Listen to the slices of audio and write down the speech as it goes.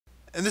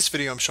In this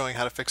video I'm showing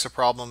how to fix a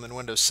problem in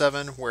Windows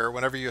 7 where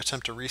whenever you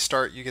attempt to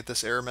restart you get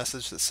this error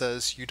message that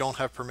says you don't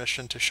have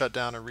permission to shut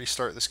down and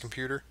restart this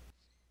computer.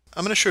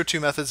 I'm going to show two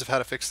methods of how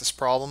to fix this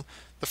problem.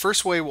 The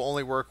first way will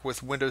only work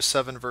with Windows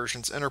 7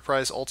 versions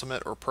Enterprise,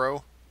 Ultimate, or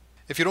Pro.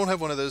 If you don't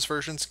have one of those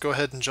versions, go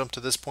ahead and jump to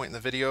this point in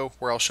the video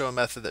where I'll show a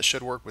method that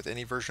should work with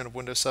any version of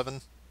Windows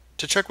 7.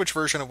 To check which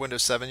version of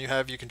Windows 7 you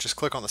have, you can just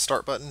click on the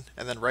Start button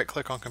and then right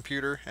click on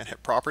Computer and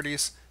hit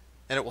Properties,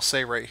 and it will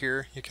say right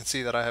here, you can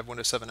see that I have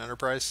Windows 7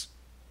 Enterprise.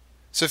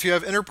 So if you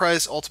have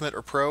Enterprise, Ultimate,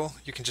 or Pro,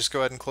 you can just go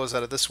ahead and close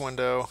out of this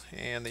window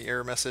and the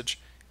error message,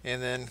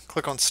 and then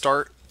click on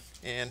Start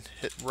and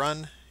hit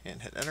Run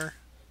and hit Enter.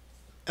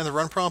 In the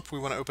Run prompt, we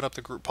want to open up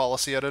the Group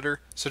Policy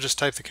Editor, so just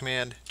type the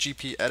command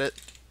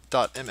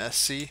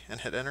gpedit.msc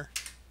and hit Enter.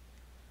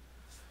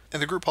 In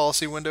the Group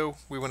Policy window,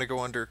 we want to go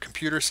under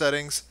Computer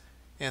Settings,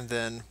 and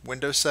then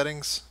Windows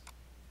Settings,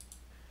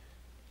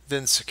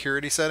 then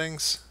Security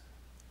Settings,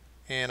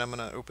 and I'm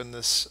going to open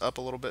this up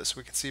a little bit so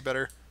we can see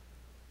better.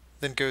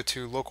 Then go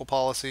to Local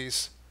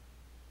Policies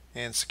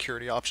and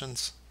Security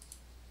Options.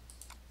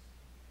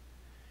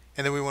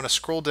 And then we want to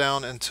scroll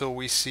down until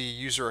we see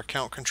User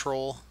Account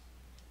Control.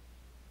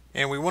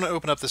 And we want to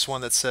open up this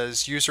one that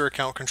says User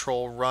Account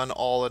Control Run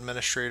All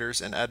Administrators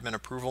in Admin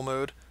Approval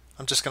Mode.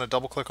 I'm just going to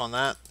double click on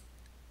that.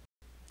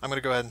 I'm going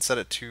to go ahead and set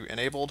it to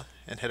Enabled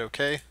and hit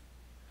OK.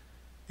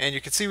 And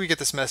you can see we get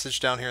this message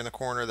down here in the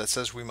corner that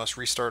says we must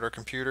restart our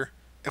computer.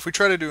 If we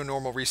try to do a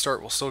normal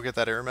restart, we'll still get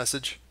that error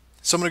message.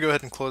 So I'm going to go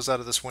ahead and close out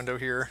of this window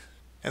here,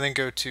 and then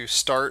go to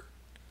Start,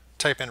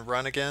 type in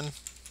Run again,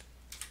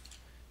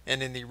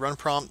 and in the Run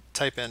prompt,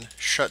 type in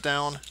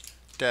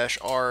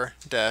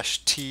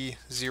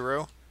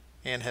shutdown-r-t0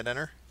 and hit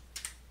Enter.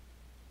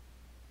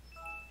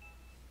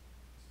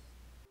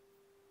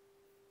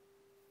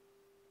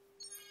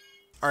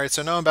 Alright,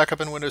 so now I'm back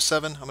up in Windows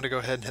 7. I'm going to go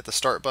ahead and hit the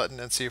Start button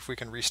and see if we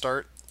can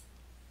restart.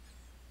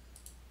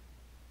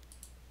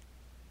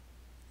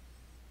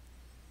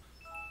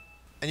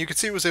 And you can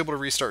see it was able to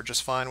restart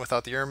just fine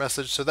without the error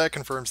message, so that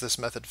confirms this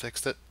method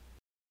fixed it.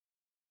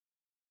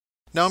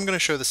 Now I'm going to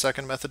show the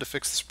second method to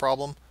fix this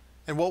problem,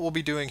 and what we'll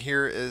be doing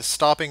here is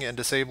stopping and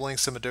disabling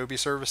some Adobe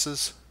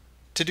services.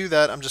 To do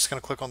that, I'm just going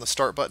to click on the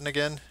Start button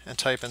again and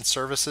type in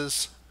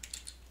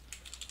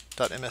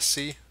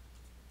services.msc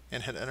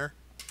and hit Enter.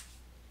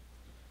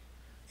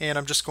 And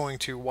I'm just going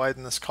to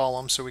widen this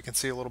column so we can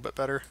see a little bit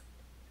better.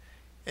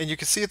 And you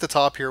can see at the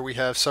top here we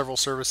have several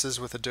services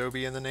with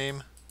Adobe in the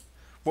name.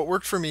 What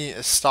worked for me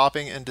is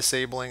stopping and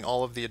disabling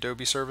all of the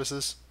Adobe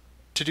services.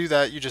 To do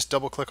that, you just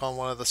double click on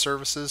one of the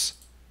services,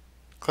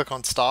 click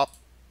on Stop,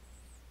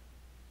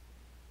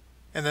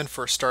 and then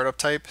for startup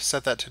type,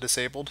 set that to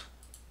disabled,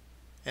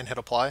 and hit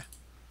Apply,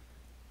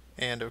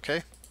 and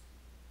OK.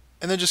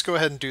 And then just go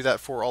ahead and do that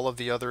for all of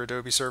the other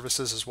Adobe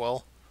services as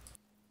well.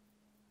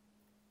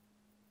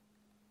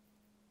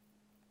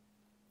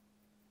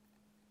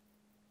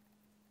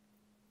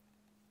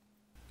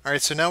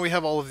 Alright, so now we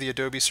have all of the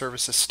Adobe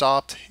services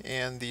stopped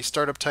and the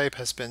startup type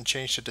has been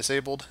changed to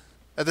disabled.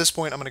 At this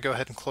point I'm going to go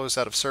ahead and close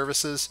out of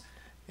services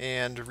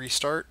and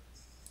restart.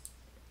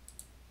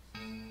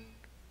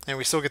 And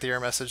we still get the error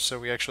message, so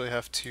we actually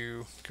have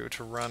to go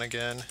to Run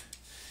again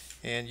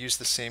and use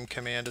the same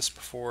command as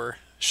before,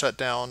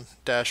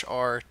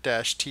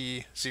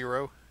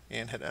 shutdown-r-t0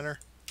 and hit Enter.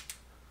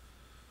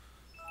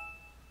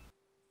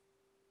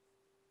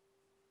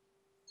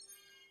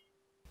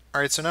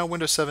 Alright, so now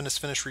Windows 7 is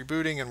finished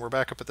rebooting and we're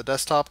back up at the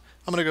desktop.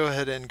 I'm going to go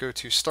ahead and go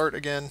to Start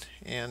again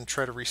and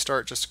try to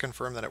restart just to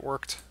confirm that it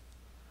worked.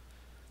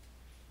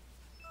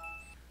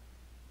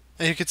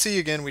 And you can see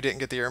again we didn't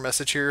get the error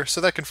message here, so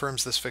that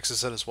confirms this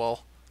fixes it as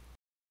well.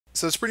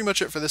 So that's pretty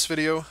much it for this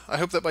video. I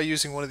hope that by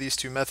using one of these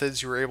two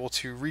methods you were able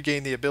to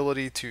regain the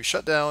ability to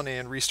shut down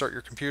and restart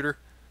your computer.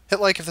 Hit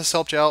like if this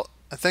helped you out,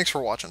 and thanks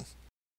for watching.